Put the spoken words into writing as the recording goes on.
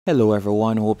Hello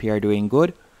everyone, hope you are doing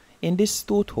good. In this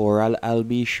tutorial, I'll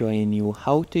be showing you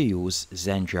how to use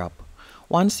Zendrop.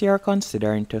 Once you are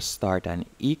considering to start an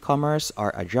e-commerce or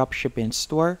a dropshipping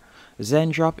store,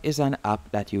 Zendrop is an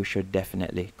app that you should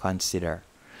definitely consider.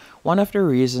 One of the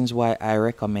reasons why I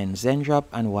recommend Zendrop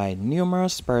and why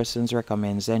numerous persons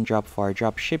recommend Zendrop for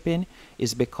dropshipping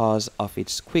is because of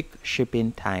its quick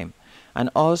shipping time.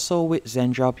 And also with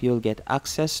Zendrop, you'll get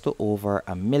access to over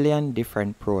 1 million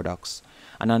different products.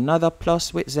 And another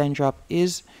plus with Zendrop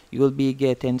is you'll be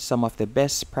getting some of the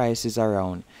best prices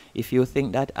around. If you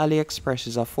think that AliExpress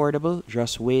is affordable,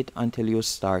 just wait until you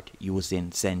start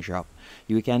using Zendrop.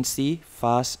 You can see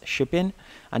fast shipping,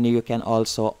 and you can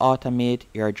also automate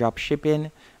your drop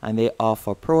shipping, and they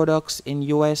offer products in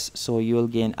US, so you'll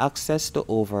gain access to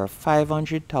over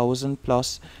 500,000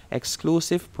 plus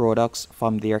exclusive products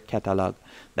from their catalog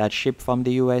that ship from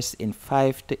the US in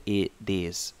 5 to 8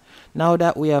 days. Now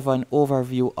that we have an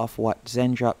overview of what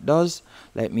Zendrop does,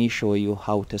 let me show you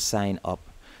how to sign up.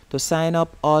 To sign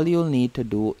up, all you'll need to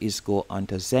do is go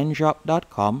onto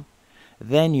zendrop.com.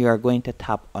 Then you are going to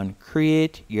tap on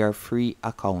create your free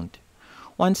account.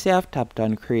 Once you have tapped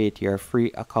on create your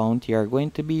free account, you are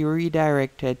going to be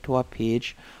redirected to a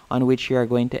page on which you are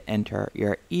going to enter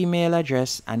your email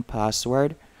address and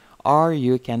password, or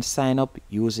you can sign up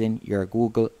using your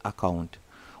Google account.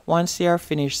 Once you are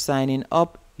finished signing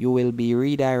up, you will be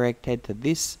redirected to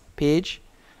this page,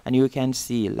 and you can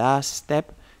see last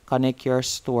step, connect your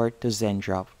store to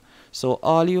Zendrop. So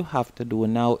all you have to do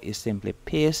now is simply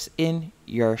paste in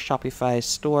your Shopify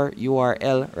store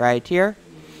URL right here.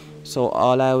 So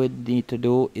all I would need to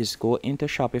do is go into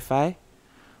Shopify.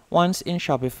 Once in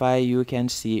Shopify, you can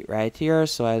see right here.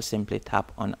 So I'll simply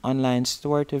tap on online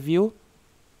store to view.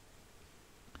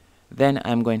 Then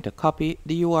I'm going to copy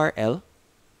the URL.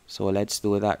 So let's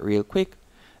do that real quick.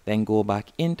 Then go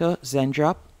back into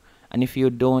Zendrop. And if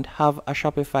you don't have a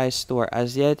Shopify store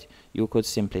as yet, you could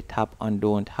simply tap on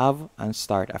don't have and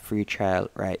start a free trial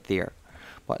right there.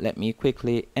 But let me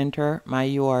quickly enter my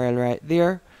URL right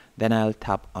there. Then I'll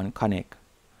tap on connect.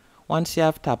 Once you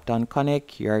have tapped on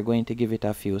connect, you are going to give it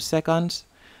a few seconds.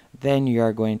 Then you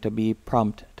are going to be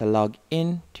prompted to log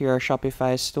in to your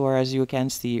Shopify store, as you can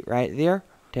see right there.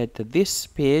 Head to this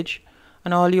page,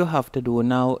 and all you have to do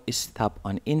now is tap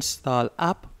on install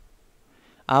app.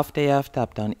 After you have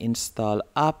tapped on install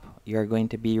app, you're going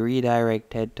to be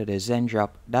redirected to the Zendrop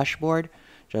dashboard.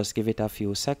 Just give it a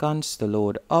few seconds to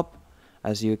load up.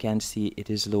 As you can see, it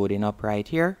is loading up right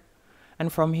here.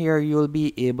 And from here, you'll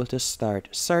be able to start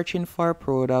searching for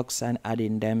products and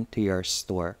adding them to your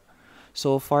store.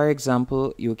 So for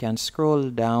example, you can scroll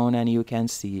down and you can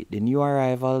see the new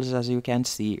arrivals, as you can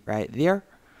see right there.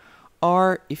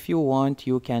 Or if you want,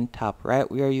 you can tap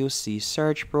right where you see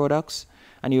search products,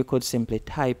 and you could simply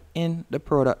type in the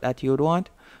product that you'd want.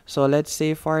 So let's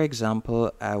say, for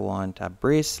example, I want a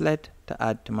bracelet to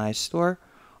add to my store.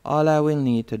 All I will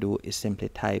need to do is simply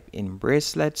type in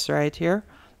bracelets right here.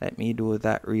 Let me do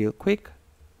that real quick.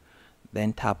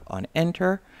 Then tap on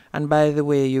enter. And by the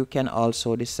way, you can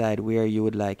also decide where you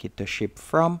would like it to ship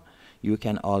from. You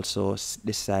can also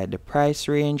decide the price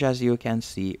range, as you can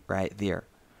see right there.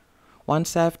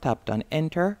 Once I've tapped on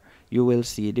enter, you will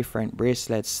see different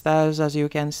bracelet styles, as you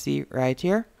can see right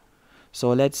here. So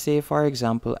let's say, for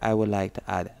example, I would like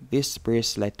to add this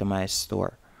bracelet to my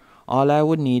store. All I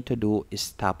would need to do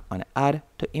is tap on add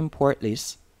to import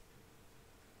list.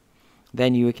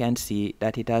 Then you can see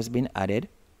that it has been added.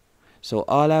 So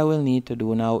all I will need to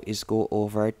do now is go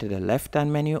over to the left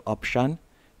hand menu option,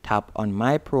 tap on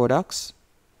my products.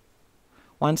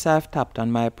 Once I've tapped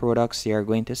on my products, you're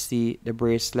going to see the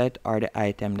bracelet or the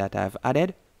item that I've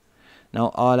added.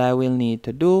 Now all I will need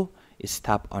to do is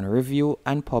tap on review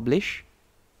and publish.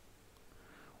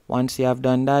 Once you have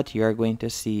done that, you're going to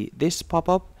see this pop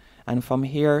up, and from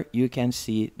here you can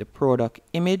see the product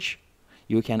image.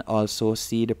 You can also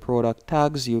see the product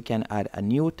tags. You can add a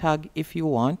new tag if you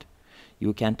want.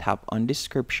 You can tap on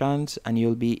descriptions and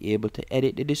you'll be able to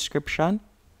edit the description.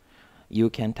 You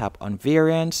can tap on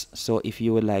variants, so if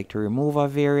you would like to remove a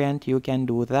variant, you can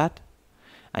do that.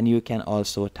 And you can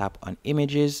also tap on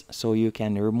images, so you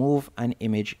can remove an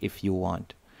image if you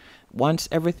want. Once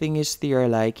everything is to your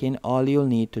liking, all you'll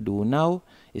need to do now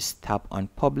is tap on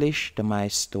publish to my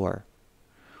store.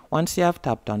 Once you have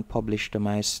tapped on publish to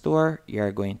my store,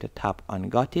 you're going to tap on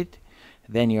got it.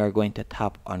 Then you're going to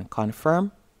tap on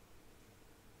confirm.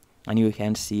 And you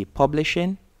can see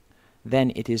publishing.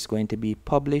 Then it is going to be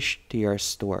published to your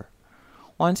store.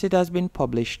 Once it has been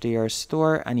published to your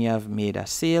store and you have made a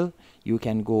sale, you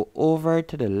can go over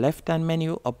to the left hand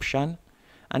menu option,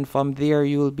 and from there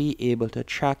you will be able to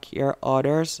track your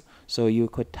orders. So you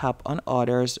could tap on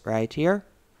orders right here,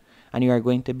 and you are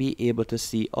going to be able to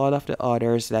see all of the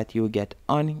orders that you get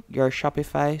on your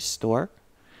Shopify store.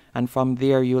 And from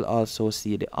there, you'll also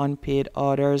see the unpaid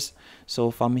orders.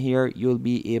 So from here, you'll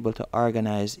be able to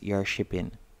organize your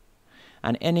shipping.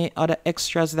 And any other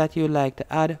extras that you like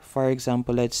to add, for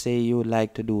example, let's say you would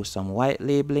like to do some white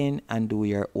labeling and do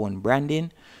your own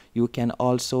branding, you can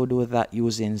also do that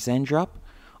using Zendrop.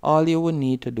 All you will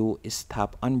need to do is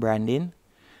tap on branding,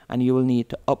 and you will need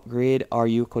to upgrade, or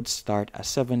you could start a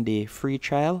 7-day free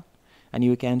trial. And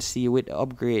you can see with the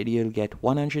upgrade, you'll get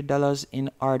 $100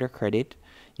 in order credit.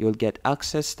 You'll get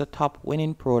access to top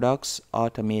winning products,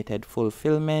 automated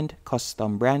fulfillment,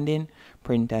 custom branding,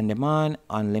 print on demand,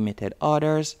 unlimited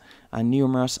orders, and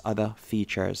numerous other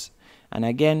features. And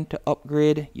again, to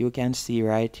upgrade, you can see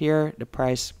right here, the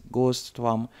price goes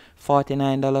from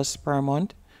 $49 per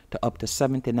month to up to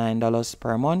 $79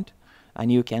 per month. And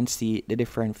you can see the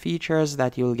different features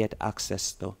that you'll get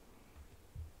access to.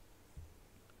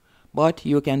 But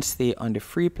you can stay on the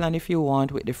free plan if you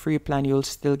want. With the free plan, you'll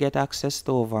still get access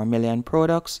to over 1 million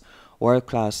products,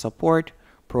 world-class support,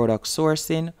 product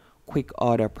sourcing, quick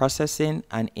order processing,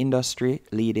 and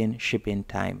industry-leading shipping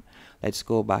time. Let's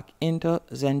go back into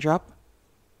Zendrop.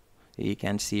 You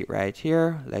can see it right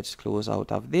here. Let's close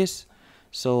out of this.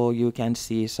 So you can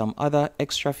see some other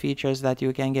extra features that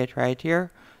you can get right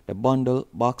here. The bundle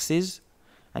boxes,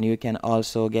 and you can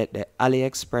also get the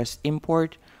AliExpress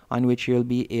import, on which you'll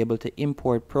be able to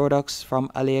import products from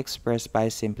AliExpress by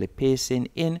simply pasting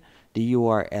in the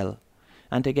URL.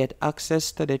 And to get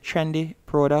access to the trendy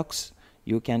products,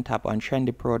 you can tap on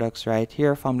trendy products right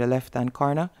here from the left hand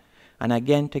corner. And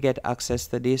again, to get access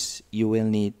to this, you will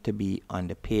need to be on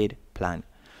the paid plan.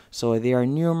 So there are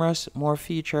numerous more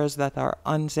features that are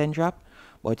on Zendrop,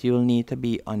 but you'll need to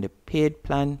be on the paid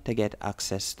plan to get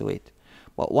access to it.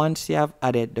 But once you have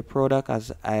added the product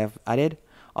as I have added,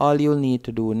 all you'll need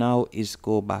to do now is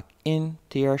go back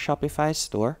into your Shopify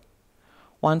store.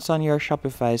 Once on your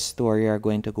Shopify store, you're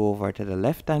going to go over to the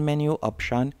left-hand menu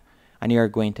option, and you're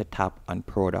going to tap on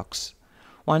products.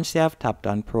 Once you have tapped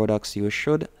on products, you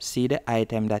should see the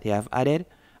item that you have added,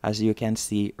 as you can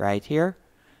see right here.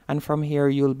 And from here,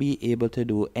 you'll be able to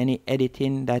do any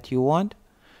editing that you want.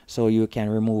 So you can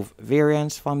remove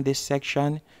variants from this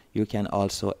section. You can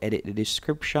also edit the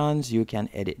descriptions. You can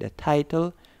edit the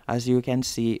title, as you can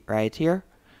see right here.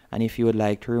 And if you would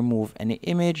like to remove any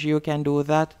image, you can do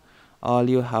that. All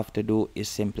you have to do is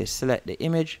simply select the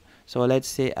image. So let's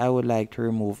say I would like to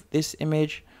remove this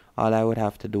image. All I would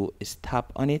have to do is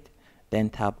tap on it,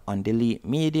 then tap on delete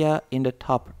media in the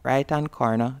top right hand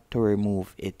corner to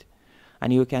remove it.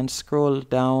 And you can scroll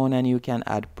down and you can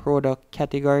add product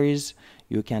categories.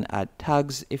 You can add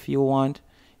tags if you want.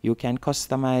 You can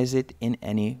customize it in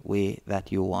any way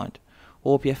that you want.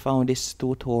 Hope you found this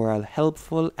tutorial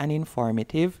helpful and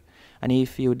informative. And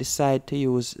if you decide to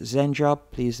use Zendrop,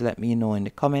 please let me know in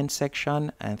the comment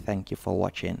section, and thank you for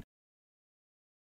watching.